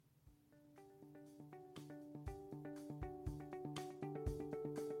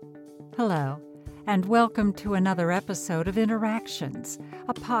Hello, and welcome to another episode of Interactions,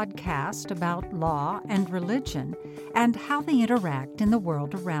 a podcast about law and religion and how they interact in the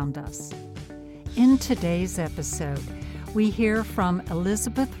world around us. In today's episode, we hear from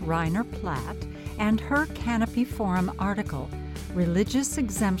Elizabeth Reiner Platt and her Canopy Forum article, Religious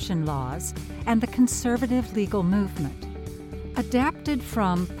Exemption Laws and the Conservative Legal Movement. Adapted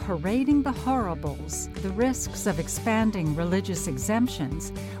from Parading the Horribles, The Risks of Expanding Religious Exemptions,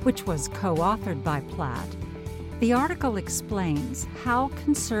 which was co-authored by Platt, the article explains how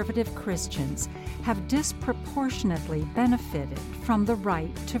conservative Christians have disproportionately benefited from the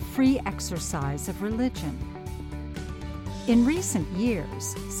right to free exercise of religion. In recent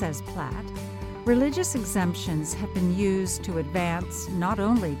years, says Platt, religious exemptions have been used to advance not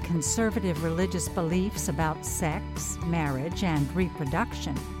only conservative religious beliefs about sex, marriage, and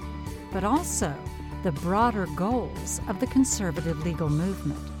reproduction, but also the broader goals of the conservative legal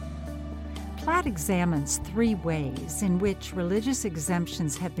movement. Platt examines three ways in which religious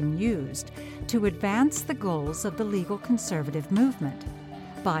exemptions have been used to advance the goals of the legal conservative movement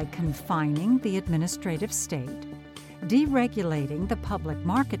by confining the administrative state, deregulating the public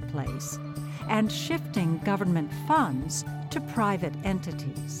marketplace, and shifting government funds to private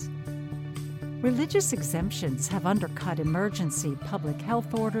entities. Religious exemptions have undercut emergency public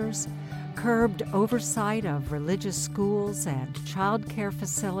health orders, curbed oversight of religious schools and child care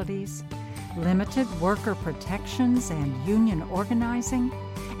facilities, limited worker protections and union organizing,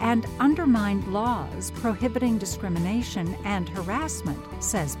 and undermined laws prohibiting discrimination and harassment,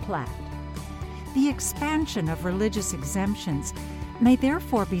 says Platt. The expansion of religious exemptions may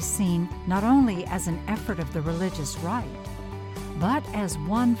therefore be seen not only as an effort of the religious right, but as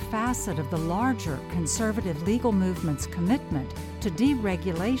one facet of the larger conservative legal movement's commitment to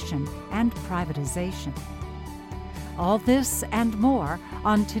deregulation and privatization. All this and more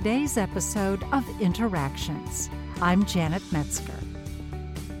on today's episode of Interactions. I'm Janet Metzger.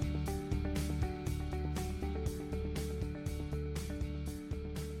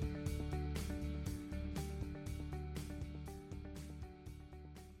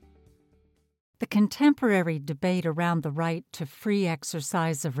 The contemporary debate around the right to free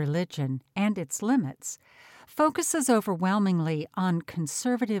exercise of religion and its limits focuses overwhelmingly on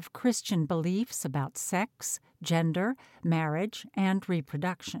conservative Christian beliefs about sex, gender, marriage, and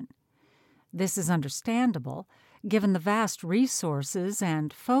reproduction. This is understandable, given the vast resources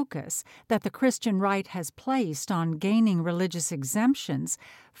and focus that the Christian right has placed on gaining religious exemptions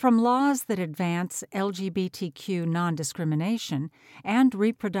from laws that advance LGBTQ non-discrimination and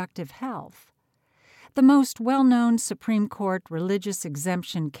reproductive health. The most well-known Supreme Court religious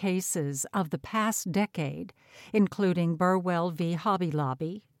exemption cases of the past decade, including Burwell v. Hobby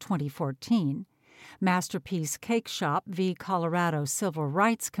Lobby, 2014, Masterpiece Cake Shop v. Colorado Civil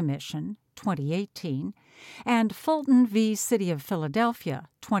Rights Commission, 2018, and Fulton v. City of Philadelphia,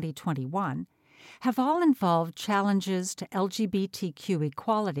 2021, have all involved challenges to LGBTQ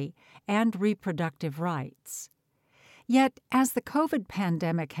equality and reproductive rights. Yet, as the COVID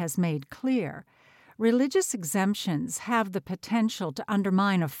pandemic has made clear, religious exemptions have the potential to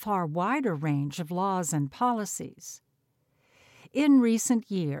undermine a far wider range of laws and policies. In recent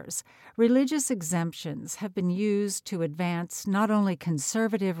years, religious exemptions have been used to advance not only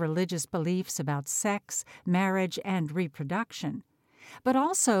conservative religious beliefs about sex, marriage, and reproduction, but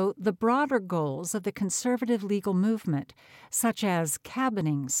also the broader goals of the conservative legal movement, such as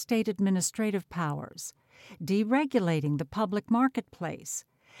cabining state administrative powers, deregulating the public marketplace,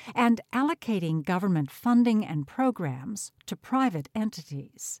 and allocating government funding and programs to private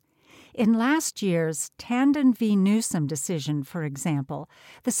entities. In last year's Tandon v. Newsom decision, for example,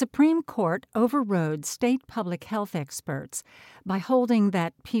 the Supreme Court overrode state public health experts by holding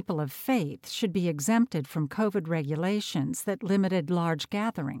that people of faith should be exempted from COVID regulations that limited large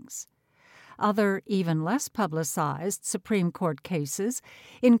gatherings. Other, even less publicized Supreme Court cases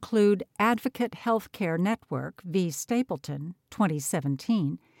include Advocate Healthcare Network v. Stapleton,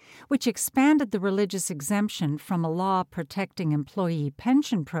 2017, which expanded the religious exemption from a law protecting employee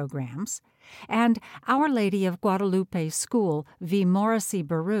pension programs, and Our Lady of Guadalupe School v. Morrissey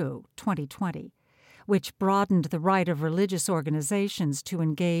Baru, 2020, which broadened the right of religious organizations to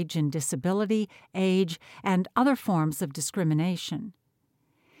engage in disability, age, and other forms of discrimination.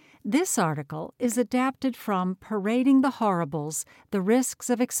 This article is adapted from Parading the Horribles, The Risks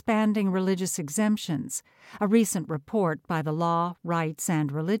of Expanding Religious Exemptions, a recent report by the Law, Rights,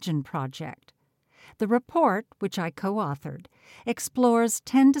 and Religion Project. The report, which I co-authored, explores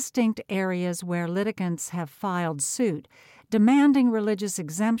 10 distinct areas where litigants have filed suit demanding religious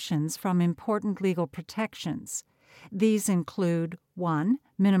exemptions from important legal protections. These include 1.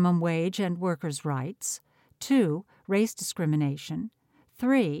 minimum wage and workers' rights, 2. Race discrimination,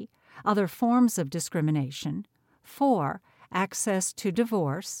 3. Other forms of discrimination, 4. Access to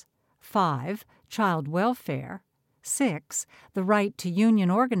divorce, 5. Child welfare, 6. The right to union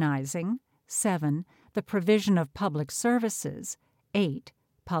organizing, 7. The provision of public services, 8.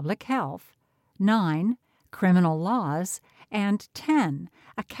 Public health, 9. Criminal laws, and 10.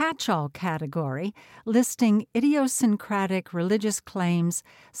 A catch-all category listing idiosyncratic religious claims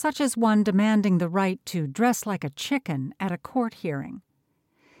such as one demanding the right to dress like a chicken at a court hearing.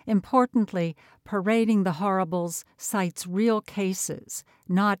 Importantly, Parading the Horribles cites real cases,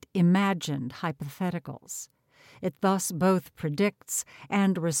 not imagined hypotheticals. It thus both predicts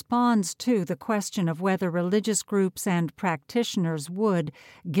and responds to the question of whether religious groups and practitioners would,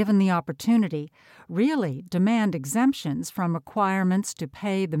 given the opportunity, really demand exemptions from requirements to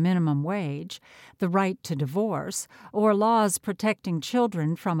pay the minimum wage, the right to divorce, or laws protecting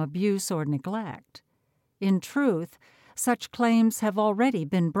children from abuse or neglect. In truth, such claims have already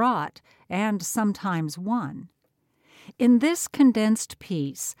been brought and sometimes won. In this condensed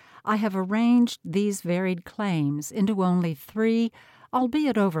piece, I have arranged these varied claims into only 3,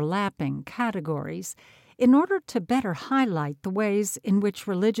 albeit overlapping, categories in order to better highlight the ways in which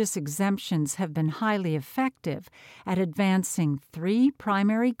religious exemptions have been highly effective at advancing 3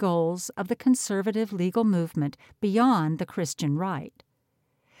 primary goals of the conservative legal movement beyond the Christian right.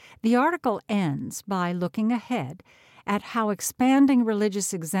 The article ends by looking ahead at how expanding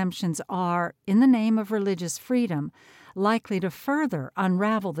religious exemptions are, in the name of religious freedom, likely to further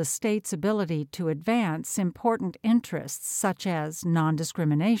unravel the state's ability to advance important interests such as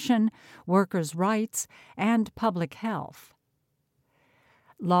non-discrimination, workers' rights, and public health.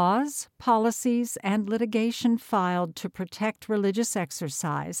 Laws, policies, and litigation filed to protect religious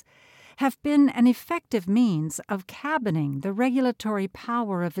exercise have been an effective means of cabining the regulatory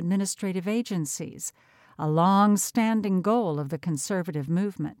power of administrative agencies, a long-standing goal of the conservative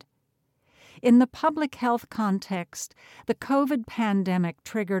movement. In the public health context, the COVID pandemic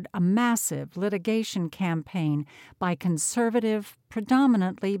triggered a massive litigation campaign by conservative,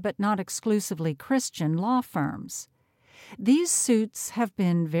 predominantly but not exclusively Christian law firms. These suits have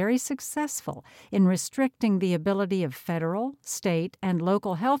been very successful in restricting the ability of federal, state, and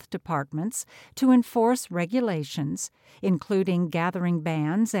local health departments to enforce regulations, including gathering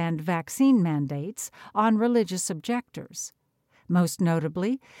bans and vaccine mandates, on religious objectors. Most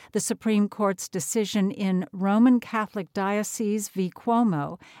notably, the Supreme Court's decision in Roman Catholic Diocese v.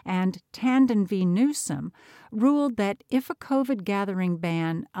 Cuomo and Tandon v. Newsom ruled that if a COVID gathering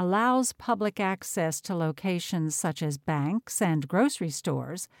ban allows public access to locations such as banks and grocery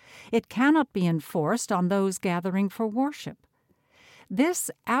stores, it cannot be enforced on those gathering for worship.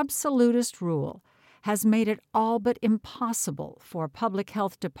 This absolutist rule has made it all but impossible for public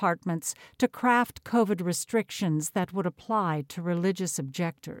health departments to craft COVID restrictions that would apply to religious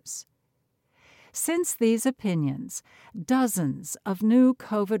objectors. Since these opinions, dozens of new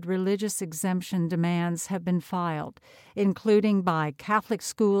COVID religious exemption demands have been filed, including by Catholic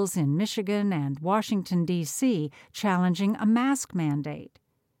schools in Michigan and Washington, D.C., challenging a mask mandate.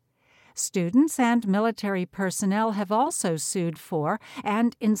 Students and military personnel have also sued for,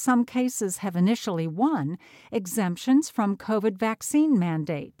 and in some cases have initially won, exemptions from COVID vaccine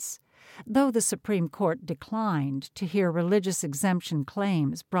mandates, though the Supreme Court declined to hear religious exemption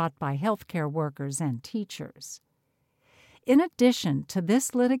claims brought by healthcare workers and teachers. In addition to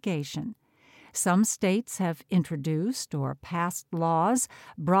this litigation, some states have introduced or passed laws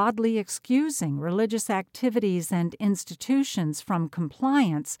broadly excusing religious activities and institutions from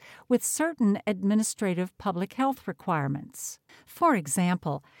compliance with certain administrative public health requirements. For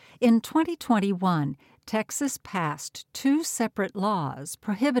example, in 2021, Texas passed 2 separate laws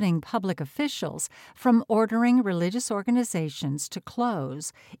prohibiting public officials from ordering religious organizations to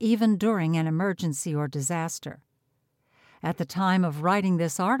close, even during an emergency or disaster. At the time of writing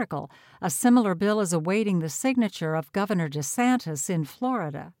this article, a similar bill is awaiting the signature of Governor DeSantis in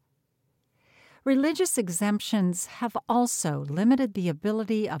Florida. Religious exemptions have also limited the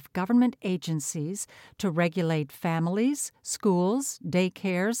ability of government agencies to regulate families, schools,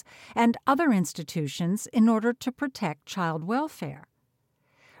 daycares, and other institutions in order to protect child welfare.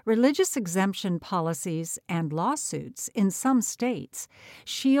 Religious exemption policies and lawsuits in some states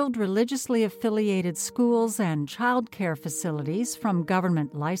shield religiously affiliated schools and child care facilities from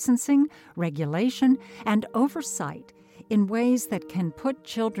government licensing, regulation, and oversight in ways that can put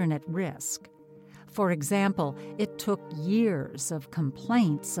children at risk. For example, it took years of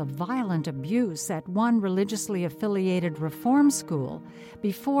complaints of violent abuse at one religiously affiliated reform school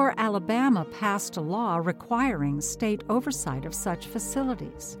before Alabama passed a law requiring state oversight of such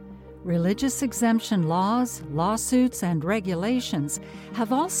facilities. Religious exemption laws, lawsuits, and regulations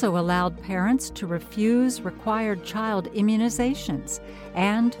have also allowed parents to refuse required child immunizations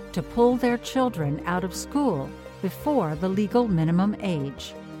and to pull their children out of school before the legal minimum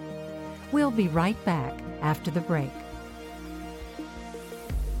age. We'll be right back after the break.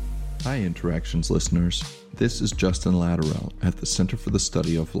 Hi, Interactions listeners. This is Justin Latterell at the Center for the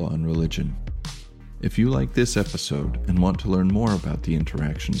Study of Law and Religion. If you like this episode and want to learn more about the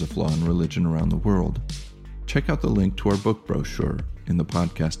interactions of law and religion around the world, check out the link to our book brochure in the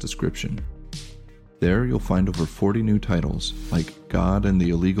podcast description. There you'll find over 40 new titles like God and the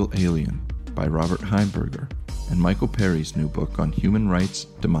Illegal Alien by Robert Heimberger, and Michael Perry's new book on human rights,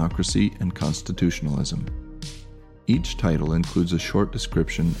 democracy, and constitutionalism. Each title includes a short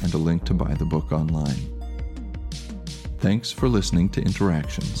description and a link to buy the book online. Thanks for listening to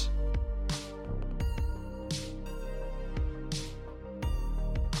Interactions.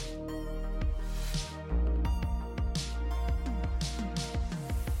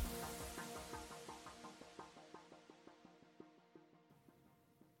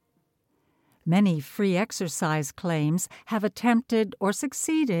 Many free exercise claims have attempted or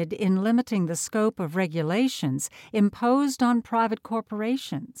succeeded in limiting the scope of regulations imposed on private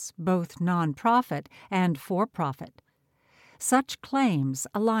corporations, both nonprofit and for-profit. Such claims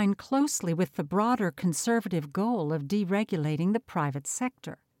align closely with the broader conservative goal of deregulating the private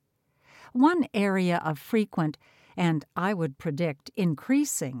sector. One area of frequent and I would predict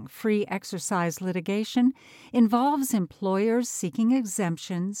increasing free exercise litigation involves employers seeking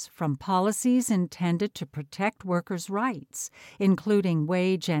exemptions from policies intended to protect workers' rights, including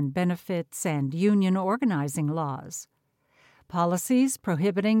wage and benefits and union organizing laws. Policies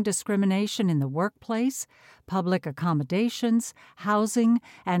prohibiting discrimination in the workplace, public accommodations, housing,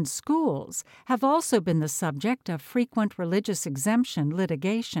 and schools have also been the subject of frequent religious exemption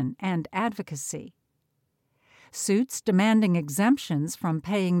litigation and advocacy. Suits demanding exemptions from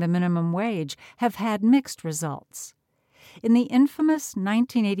paying the minimum wage have had mixed results. In the infamous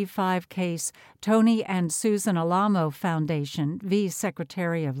 1985 case Tony and Susan Alamo Foundation v.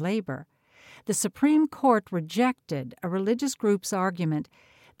 Secretary of Labor, the Supreme Court rejected a religious group's argument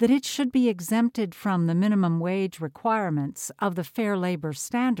that it should be exempted from the minimum wage requirements of the Fair Labor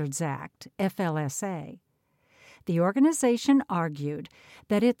Standards Act, FLSA. The organization argued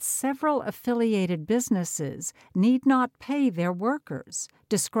that its several affiliated businesses need not pay their workers,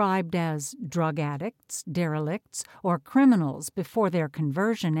 described as drug addicts, derelicts, or criminals before their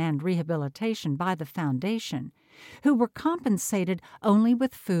conversion and rehabilitation by the foundation, who were compensated only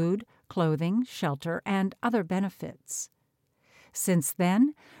with food, clothing, shelter, and other benefits. Since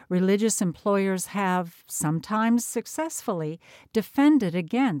then, religious employers have, sometimes successfully, defended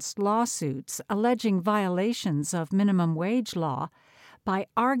against lawsuits alleging violations of minimum wage law by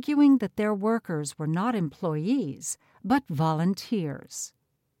arguing that their workers were not employees, but volunteers.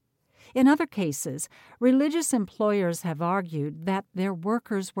 In other cases, religious employers have argued that their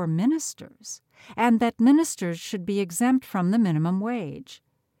workers were ministers, and that ministers should be exempt from the minimum wage.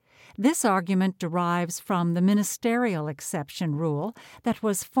 This argument derives from the ministerial exception rule that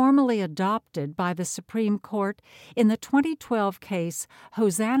was formally adopted by the Supreme Court in the 2012 case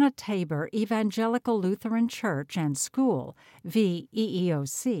Hosanna Tabor Evangelical Lutheran Church and School v.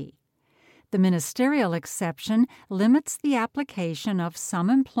 EEOC. The ministerial exception limits the application of some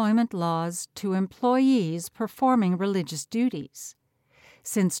employment laws to employees performing religious duties.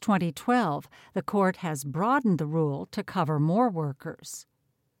 Since 2012, the court has broadened the rule to cover more workers.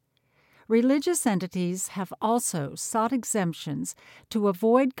 Religious entities have also sought exemptions to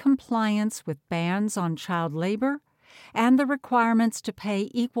avoid compliance with bans on child labor and the requirements to pay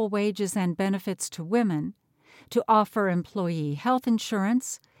equal wages and benefits to women, to offer employee health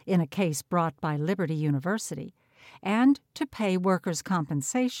insurance in a case brought by Liberty University, and to pay workers'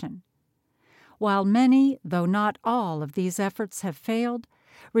 compensation. While many, though not all, of these efforts have failed,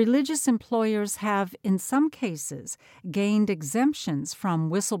 religious employers have, in some cases, gained exemptions from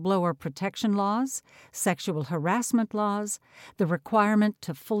whistleblower protection laws, sexual harassment laws, the requirement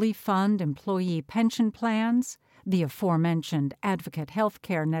to fully fund employee pension plans, the aforementioned Advocate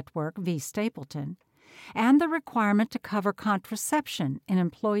Healthcare Network v. Stapleton, and the requirement to cover contraception in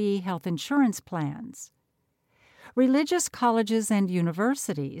employee health insurance plans. Religious colleges and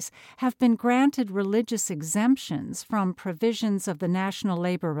universities have been granted religious exemptions from provisions of the National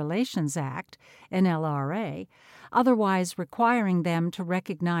Labor Relations Act, NLRA, otherwise requiring them to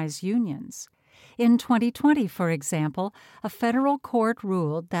recognize unions, In 2020, for example, a federal court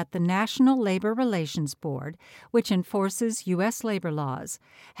ruled that the National Labor Relations Board, which enforces U.S. labor laws,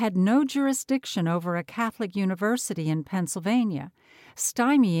 had no jurisdiction over a Catholic university in Pennsylvania,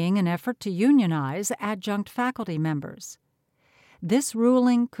 stymieing an effort to unionize adjunct faculty members. This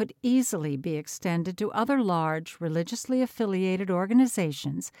ruling could easily be extended to other large, religiously affiliated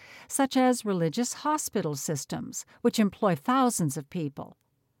organizations, such as religious hospital systems, which employ thousands of people.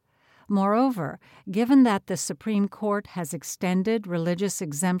 Moreover, given that the Supreme Court has extended religious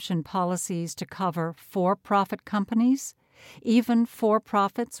exemption policies to cover for-profit companies, even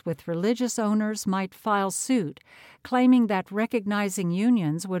for-profits with religious owners might file suit, claiming that recognizing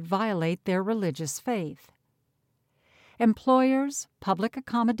unions would violate their religious faith. Employers, public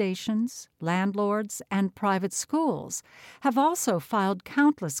accommodations, landlords, and private schools have also filed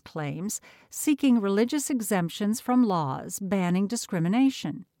countless claims seeking religious exemptions from laws banning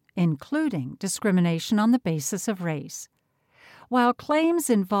discrimination, including discrimination on the basis of race. While claims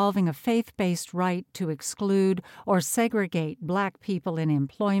involving a faith-based right to exclude or segregate Black people in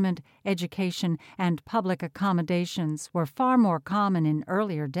employment, education, and public accommodations were far more common in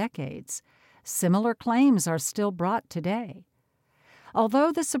earlier decades, similar claims are still brought today.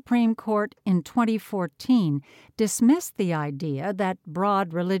 Although the Supreme Court in 2014 dismissed the idea that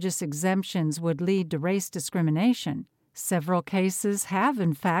broad religious exemptions would lead to race discrimination, several cases have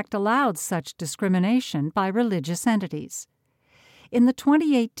in fact allowed such discrimination by religious entities. In the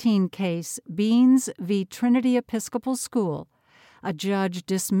 2018 case Beans v. Trinity Episcopal School, a judge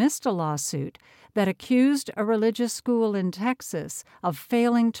dismissed a lawsuit that accused a religious school in Texas of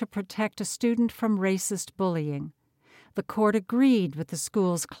failing to protect a student from racist bullying. The court agreed with the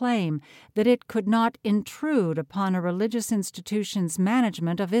school's claim that it could not intrude upon a religious institution's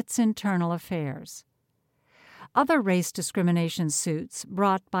management of its internal affairs. Other race discrimination suits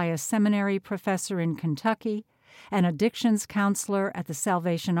brought by a seminary professor in Kentucky, an addictions counselor at the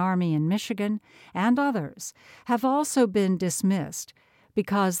Salvation Army in Michigan, and others have also been dismissed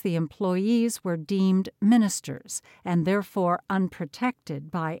because the employees were deemed ministers and therefore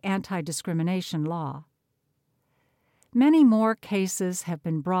unprotected by anti-discrimination law. Many more cases have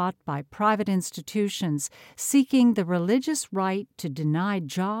been brought by private institutions seeking the religious right to deny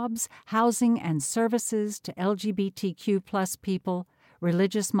jobs, housing, and services to LGBTQ+ people,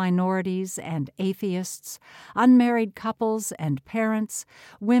 religious minorities and atheists, unmarried couples and parents,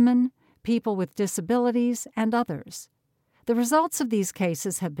 women, people with disabilities, and others. The results of these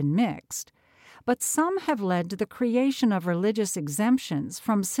cases have been mixed, but some have led to the creation of religious exemptions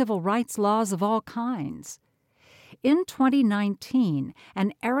from civil rights laws of all kinds. In 2019,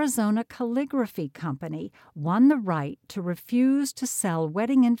 an Arizona calligraphy company won the right to refuse to sell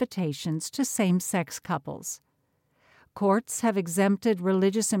wedding invitations to same-sex couples. Courts have exempted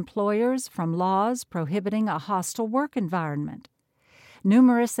religious employers from laws prohibiting a hostile work environment.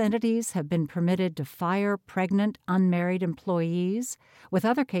 Numerous entities have been permitted to fire pregnant, unmarried employees, with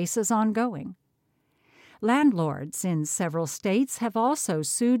other cases ongoing. Landlords in several states have also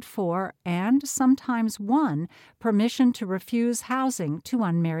sued for, and sometimes won, permission to refuse housing to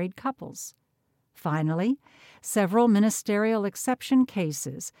unmarried couples. Finally, several ministerial exception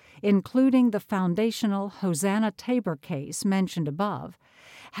cases, including the foundational Hosanna Tabor case mentioned above,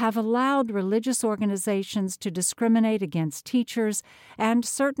 have allowed religious organizations to discriminate against teachers and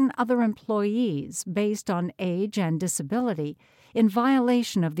certain other employees based on age and disability in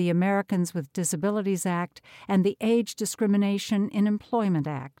violation of the Americans with Disabilities Act and the Age Discrimination in Employment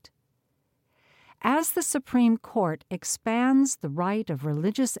Act. As the Supreme Court expands the right of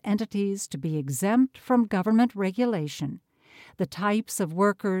religious entities to be exempt from government regulation, the types of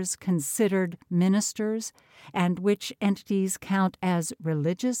workers considered ministers and which entities count as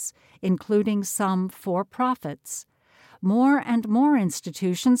religious, including some for-profits, more and more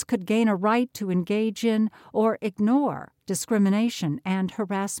institutions could gain a right to engage in or ignore discrimination and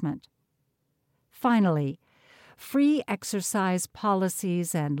harassment. Finally, free exercise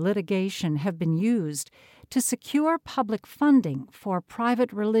policies and litigation have been used to secure public funding for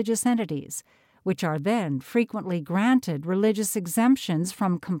private religious entities, which are then frequently granted religious exemptions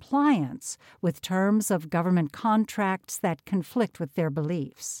from compliance with terms of government contracts that conflict with their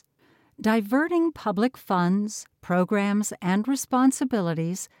beliefs. Diverting public funds, programs, and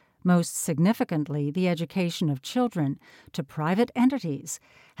responsibilities, most significantly the education of children, to private entities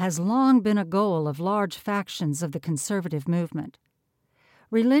has long been a goal of large factions of the conservative movement.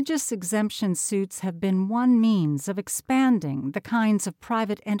 Religious exemption suits have been one means of expanding the kinds of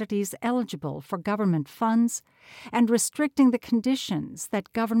private entities eligible for government funds and restricting the conditions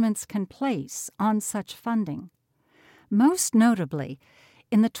that governments can place on such funding. Most notably,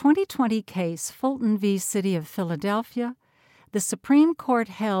 In the 2020 case Fulton v. City of Philadelphia, the Supreme Court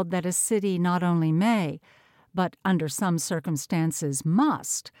held that a city not only may, but under some circumstances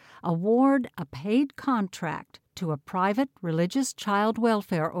must, award a paid contract to a private religious child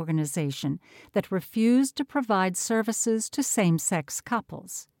welfare organization that refused to provide services to same-sex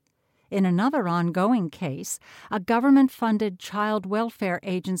couples. In another ongoing case, a government-funded child welfare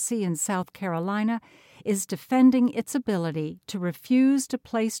agency in South Carolina is defending its ability to refuse to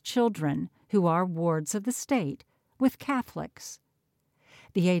place children who are wards of the state with Catholics.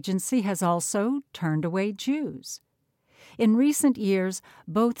 The agency has also turned away Jews. In recent years,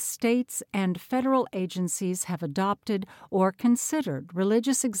 both states and federal agencies have adopted or considered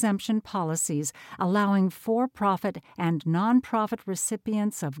religious exemption policies allowing for-profit and non-profit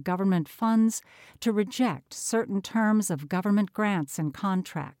recipients of government funds to reject certain terms of government grants and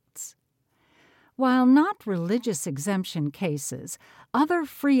contracts. While not religious exemption cases, other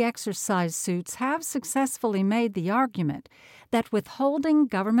free exercise suits have successfully made the argument that withholding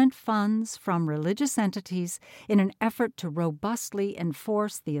government funds from religious entities in an effort to robustly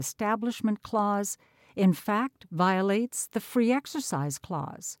enforce the Establishment Clause, in fact, violates the Free Exercise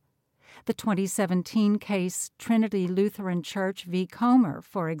Clause. The 2017 case Trinity Lutheran Church v. Comer,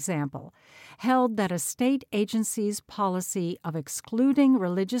 for example, held that a state agency's policy of excluding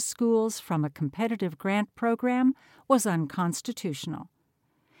religious schools from a competitive grant program was unconstitutional.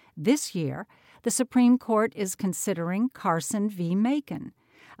 This year, the Supreme Court is considering Carson v. Macon,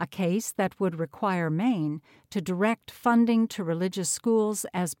 a case that would require Maine to direct funding to religious schools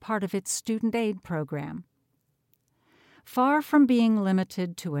as part of its student aid program. Far from being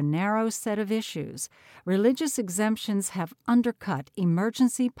limited to a narrow set of issues, religious exemptions have undercut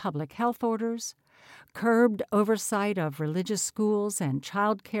emergency public health orders, curbed oversight of religious schools and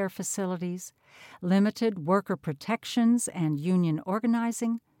child care facilities, limited worker protections and union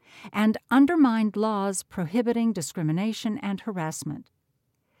organizing, and undermined laws prohibiting discrimination and harassment.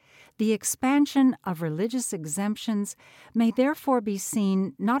 The expansion of religious exemptions may therefore be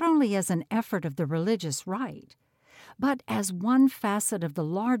seen not only as an effort of the religious right, but as one facet of the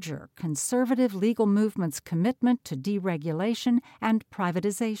larger conservative legal movement's commitment to deregulation and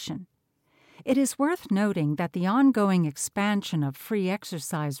privatization. It is worth noting that the ongoing expansion of free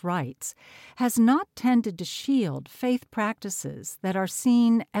exercise rights has not tended to shield faith practices that are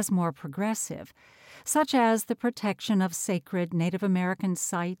seen as more progressive, such as the protection of sacred Native American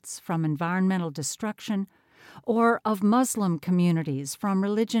sites from environmental destruction, or of Muslim communities from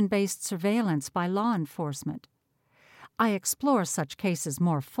religion-based surveillance by law enforcement. I explore such cases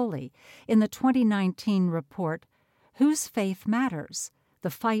more fully in the 2019 report, Whose Faith Matters? The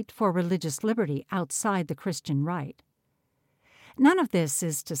Fight for Religious Liberty Outside the Christian Right. None of this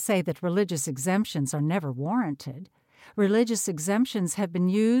is to say that religious exemptions are never warranted. Religious exemptions have been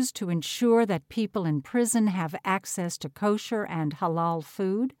used to ensure that people in prison have access to kosher and halal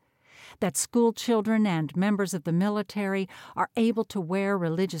food, that school children and members of the military are able to wear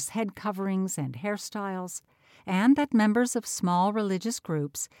religious head coverings and hairstyles, and that members of small religious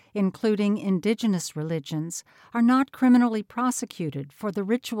groups, including indigenous religions, are not criminally prosecuted for the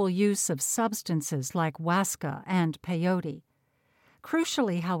ritual use of substances like huasca and peyote.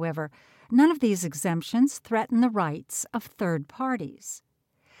 Crucially, however, none of these exemptions threaten the rights of third parties.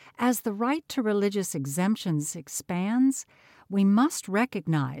 As the right to religious exemptions expands, we must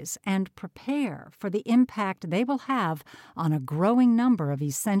recognize and prepare for the impact they will have on a growing number of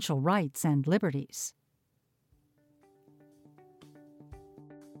essential rights and liberties.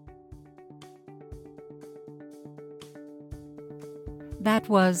 That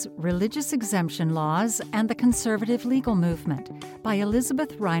was Religious Exemption Laws and the Conservative Legal Movement by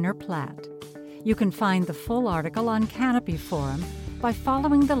Elizabeth Reiner Platt. You can find the full article on Canopy Forum by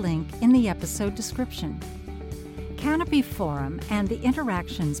following the link in the episode description. Canopy Forum and the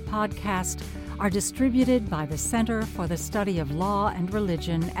Interactions podcast are distributed by the Center for the Study of Law and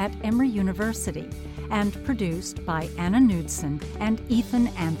Religion at Emory University and produced by Anna Knudsen and Ethan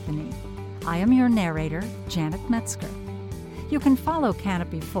Anthony. I am your narrator, Janet Metzger. You can follow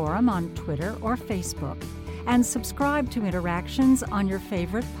Canopy Forum on Twitter or Facebook and subscribe to Interactions on your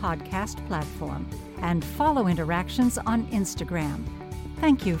favorite podcast platform and follow Interactions on Instagram.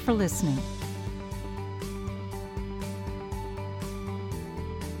 Thank you for listening.